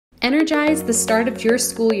Energize the start of your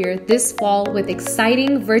school year this fall with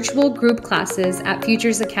exciting virtual group classes at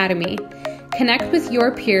Futures Academy. Connect with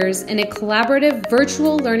your peers in a collaborative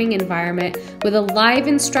virtual learning environment with a live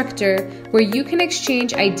instructor where you can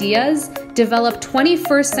exchange ideas, develop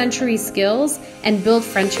 21st century skills, and build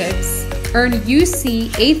friendships. Earn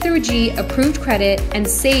UC A through G approved credit and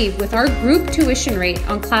save with our group tuition rate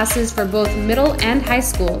on classes for both middle and high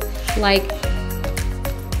school, like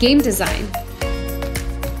game design.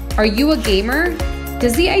 Are you a gamer?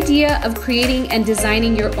 Does the idea of creating and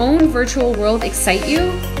designing your own virtual world excite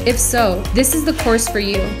you? If so, this is the course for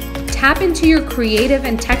you. Tap into your creative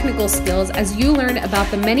and technical skills as you learn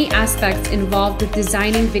about the many aspects involved with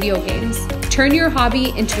designing video games. Turn your hobby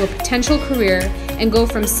into a potential career and go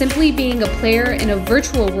from simply being a player in a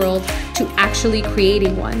virtual world to actually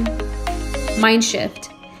creating one. Mindshift.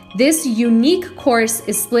 This unique course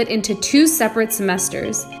is split into 2 separate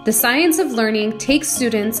semesters. The Science of Learning takes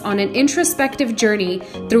students on an introspective journey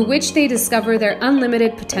through which they discover their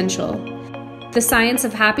unlimited potential. The Science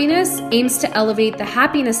of Happiness aims to elevate the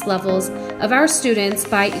happiness levels of our students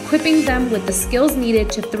by equipping them with the skills needed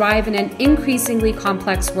to thrive in an increasingly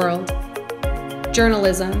complex world.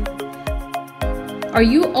 Journalism. Are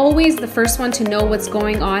you always the first one to know what's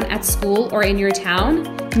going on at school or in your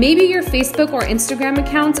town? Maybe your Facebook or Instagram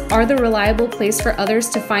accounts are the reliable place for others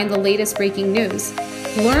to find the latest breaking news.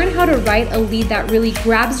 Learn how to write a lead that really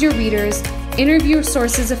grabs your readers, interview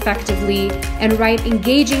sources effectively, and write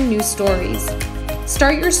engaging news stories.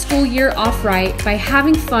 Start your school year off right by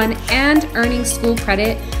having fun and earning school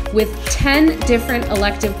credit with 10 different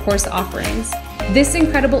elective course offerings. This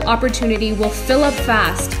incredible opportunity will fill up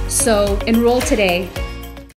fast, so enroll today.